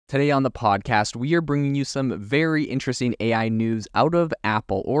Today on the podcast, we are bringing you some very interesting AI news out of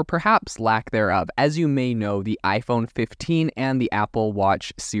Apple, or perhaps lack thereof. As you may know, the iPhone 15 and the Apple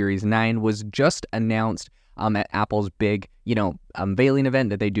Watch Series 9 was just announced at Apple's big, unveiling event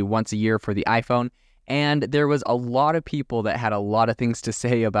that they do once a year for the iPhone. And there was a lot of people that had a lot of things to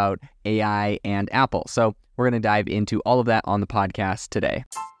say about AI and Apple. So we're going to dive into all of that on the podcast today.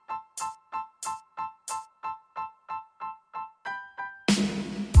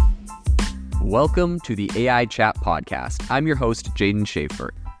 Welcome to the AI Chat Podcast. I'm your host, Jaden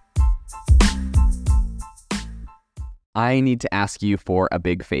Schaefer. I need to ask you for a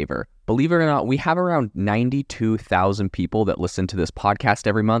big favor. Believe it or not, we have around 92,000 people that listen to this podcast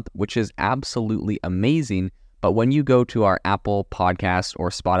every month, which is absolutely amazing. But when you go to our Apple Podcast or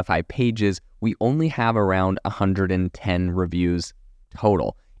Spotify pages, we only have around 110 reviews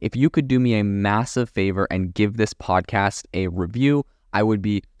total. If you could do me a massive favor and give this podcast a review, I would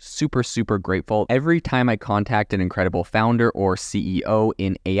be super, super grateful. Every time I contact an incredible founder or CEO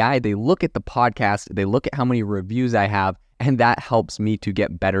in AI, they look at the podcast, they look at how many reviews I have, and that helps me to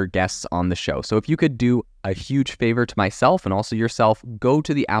get better guests on the show. So if you could do a huge favor to myself and also yourself, go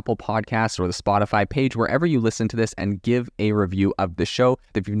to the Apple Podcast or the Spotify page, wherever you listen to this, and give a review of the show.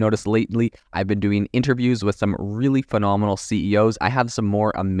 If you've noticed lately, I've been doing interviews with some really phenomenal CEOs. I have some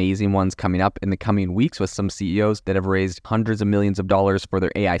more amazing ones coming up in the coming weeks with some CEOs that have raised hundreds of millions of dollars for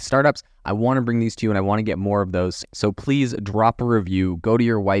their AI startups. I want to bring these to you and I want to get more of those. So please drop a review, go to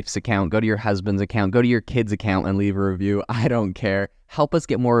your wife's account, go to your husband's account, go to your kid's account and leave a review. I don't care. Help us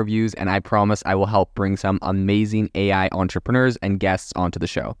get more reviews, and I promise I will help bring some amazing AI entrepreneurs and guests onto the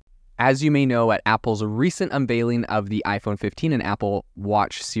show. As you may know, at Apple's recent unveiling of the iPhone 15 and Apple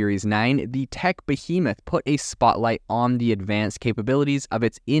Watch Series 9, the tech behemoth put a spotlight on the advanced capabilities of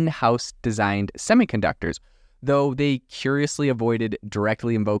its in-house designed semiconductors, though they curiously avoided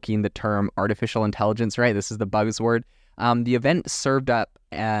directly invoking the term artificial intelligence, right? This is the buzzword. The event served up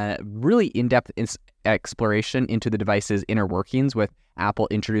a really in-depth exploration into the device's inner workings, with Apple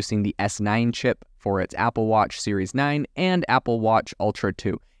introducing the S9 chip for its Apple Watch Series 9 and Apple Watch Ultra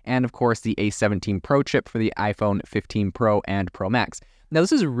 2, and of course the A17 Pro chip for the iPhone 15 Pro and Pro Max. Now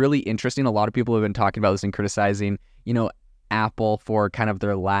this is really interesting. A lot of people have been talking about this and criticizing, Apple for kind of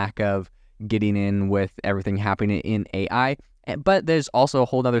their lack of getting in with everything happening in AI. But there's also a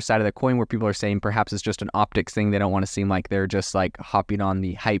whole other side of the coin where people are saying perhaps it's just an optics thing. They don't want to seem like they're just like hopping on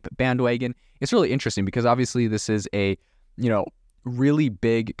the hype bandwagon. It's really interesting because obviously this is a, really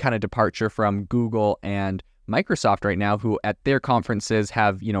big kind of departure from Google and Microsoft right now, who at their conferences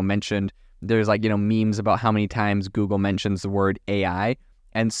have, mentioned, there's memes about how many times Google mentions the word AI.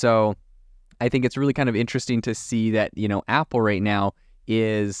 And so I think it's really kind of interesting to see that, Apple right now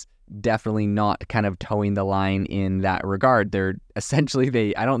is definitely not kind of towing the line in that regard. They're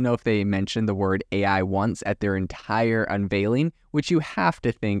essentially, I don't know if they mentioned the word AI once at their entire unveiling, which you have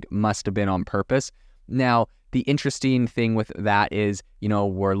to think must have been on purpose. Now, the interesting thing with that is,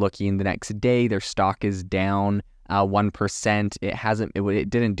 we're looking the next day, their stock is down 1%. It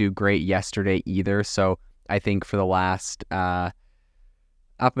didn't do great yesterday either. So I think for the last, up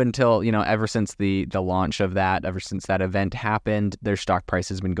until, ever since the launch of that, ever since that event happened, their stock price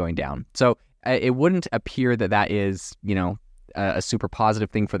has been going down. So it wouldn't appear that is, a super positive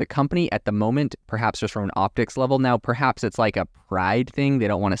thing for the company at the moment, perhaps just from an optics level. Now, perhaps it's like a pride thing. They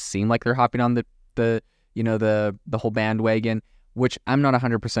don't want to seem like they're hopping on the whole bandwagon, which I'm not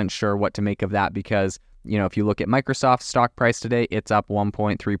 100% sure what to make of that because, if you look at Microsoft's stock price today, it's up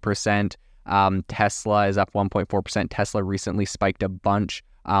 1.3%. Tesla is up 1.4%. Tesla recently spiked a bunch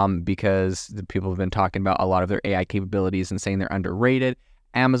because the people have been talking about a lot of their AI capabilities and saying they're underrated.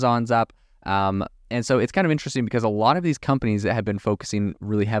 Amazon's up. And so it's kind of interesting because a lot of these companies that have been focusing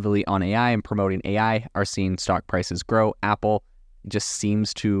really heavily on AI and promoting AI are seeing stock prices grow. Apple just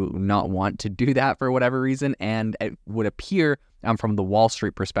seems to not want to do that for whatever reason, and it would appear from the Wall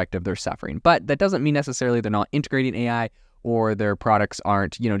Street perspective they're suffering. But that doesn't mean necessarily they're not integrating AI or their products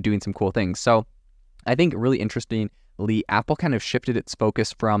aren't, doing some cool things. So I think really interestingly, Apple kind of shifted its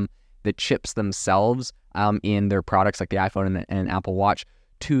focus from the chips themselves in their products like the iPhone and Apple Watch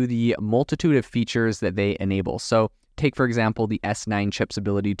to the multitude of features that they enable. So take, for example, the S9 chip's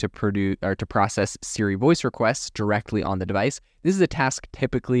ability to process Siri voice requests directly on the device. This is a task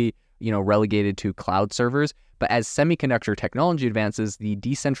typically, relegated to cloud servers. But as semiconductor technology advances, the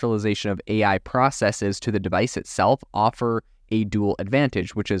decentralization of AI processes to the device itself offer a dual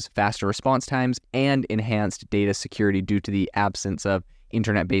advantage, which is faster response times and enhanced data security due to the absence of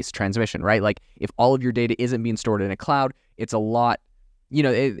internet-based transmission, right? Like if all of your data isn't being stored in a cloud, it's a lot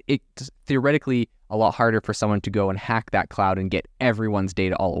it's theoretically a lot harder for someone to go and hack that cloud and get everyone's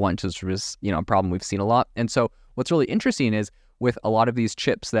data all at once, which was, a problem we've seen a lot. And so what's really interesting is with a lot of these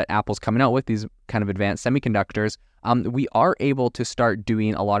chips that Apple's coming out with, these kind of advanced semiconductors, we are able to start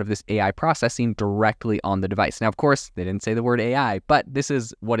doing a lot of this AI processing directly on the device. Now, of course, they didn't say the word AI, but this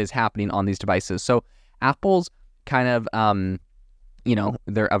is what is happening on these devices. So Apple's kind of,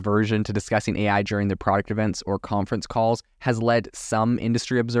 their aversion to discussing AI during their product events or conference calls has led some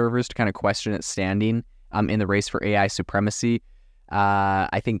industry observers to kind of question its standing in the race for AI supremacy.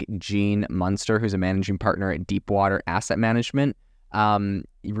 I think Gene Munster, who's a managing partner at Deepwater Asset Management,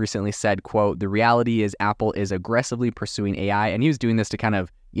 he recently said, quote, "The reality is Apple is aggressively pursuing AI." And he was doing this to kind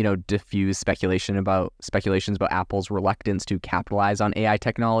of, diffuse speculations about Apple's reluctance to capitalize on AI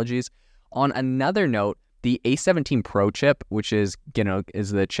technologies. On another note, the A17 Pro chip, which is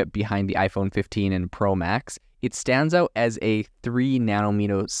the chip behind the iPhone 15 and Pro Max, it stands out as a 3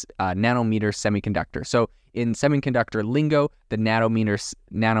 nanometer semiconductor. So in semiconductor lingo, the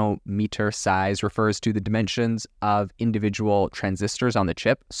nanometer size refers to the dimensions of individual transistors on the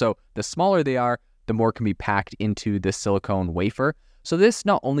chip. So the smaller they are, the more can be packed into the silicone wafer. So this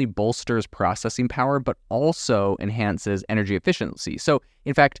not only bolsters processing power, but also enhances energy efficiency. So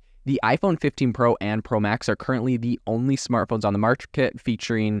in fact, the iPhone 15 Pro and Pro Max are currently the only smartphones on the market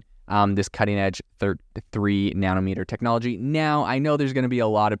featuring this cutting-edge 3 nanometer technology. Now, I know there's going to be a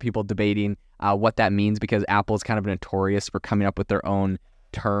lot of people debating what that means because Apple is kind of notorious for coming up with their own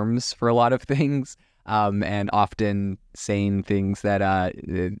terms for a lot of things and often saying things that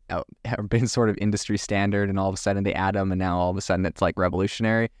have been sort of industry standard, and all of a sudden they add them, and now all of a sudden it's like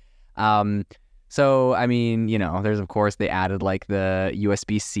revolutionary. So, I mean, there's, of course, they added like the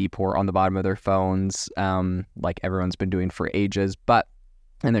USB-C port on the bottom of their phones, like everyone's been doing for ages.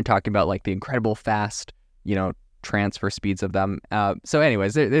 And they're talking about like the incredible fast, transfer speeds of them. So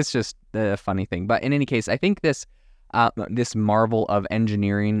anyways, it's just a funny thing. But in any case, I think this marvel of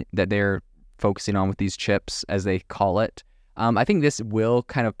engineering that they're focusing on with these chips, as they call it, I think this will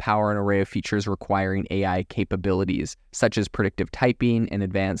kind of power an array of features requiring AI capabilities, such as predictive typing and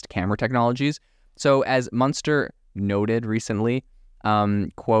advanced camera technologies. So as Munster noted recently,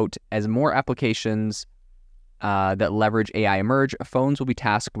 quote, "As more applications that leverage AI emerge, phones will be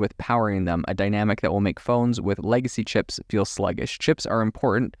tasked with powering them, a dynamic that will make phones with legacy chips feel sluggish. Chips are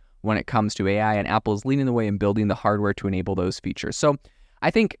important when it comes to AI, and Apple is leading the way in building the hardware to enable those features." So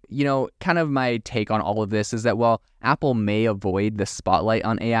I think, kind of my take on all of this is that, well, Apple may avoid the spotlight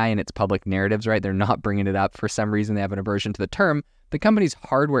on AI in its public narratives, right? They're not bringing it up for some reason. They have an aversion to the term. The company's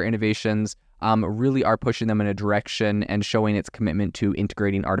hardware innovations really are pushing them in a direction and showing its commitment to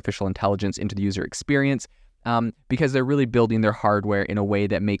integrating artificial intelligence into the user experience. Because they're really building their hardware in a way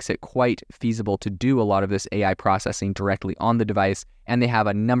that makes it quite feasible to do a lot of this AI processing directly on the device, and they have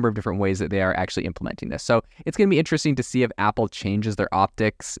a number of different ways that they are actually implementing this. So it's going to be interesting to see if Apple changes their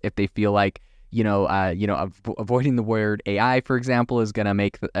optics, if they feel like, avoiding the word AI, for example, is going to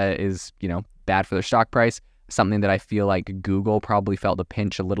make bad for their stock price. Something that I feel like Google probably felt the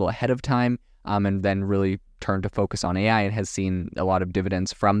pinch a little ahead of time, and then really turned to focus on AI and has seen a lot of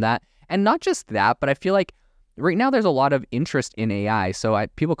dividends from that. And not just that, but I feel like right now there's a lot of interest in AI. So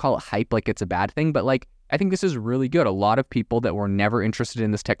people call it hype like it's a bad thing, but like I think this is really good. A lot of people that were never interested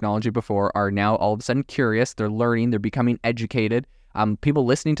in this technology before are now all of a sudden curious. They're learning. They're becoming educated. People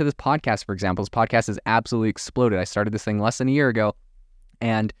listening to this podcast, for example, this podcast has absolutely exploded. I started this thing less than a year ago,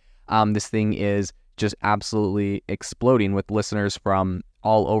 and this thing is just absolutely exploding with listeners from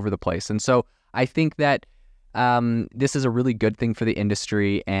all over the place. And so I think that this is a really good thing for the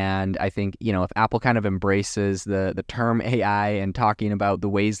industry. And I think, if Apple kind of embraces the term AI and talking about the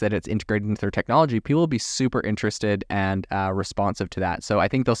ways that it's integrated into their technology, people will be super interested and responsive to that. So I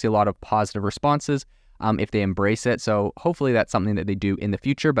think they'll see a lot of positive responses if they embrace it. So hopefully that's something that they do in the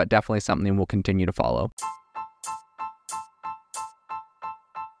future, but definitely something we'll continue to follow.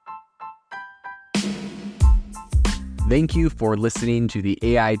 Thank you for listening to the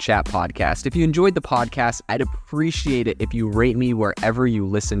AI Chat Podcast. If you enjoyed the podcast, I'd appreciate it if you rate me wherever you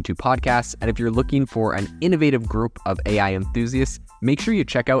listen to podcasts. And if you're looking for an innovative group of AI enthusiasts, make sure you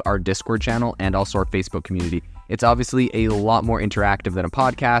check out our Discord channel and also our Facebook community. It's obviously a lot more interactive than a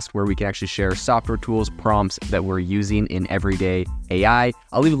podcast, where we can actually share software tools, prompts that we're using in everyday AI.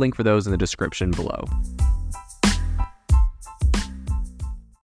 I'll leave a link for those in the description below.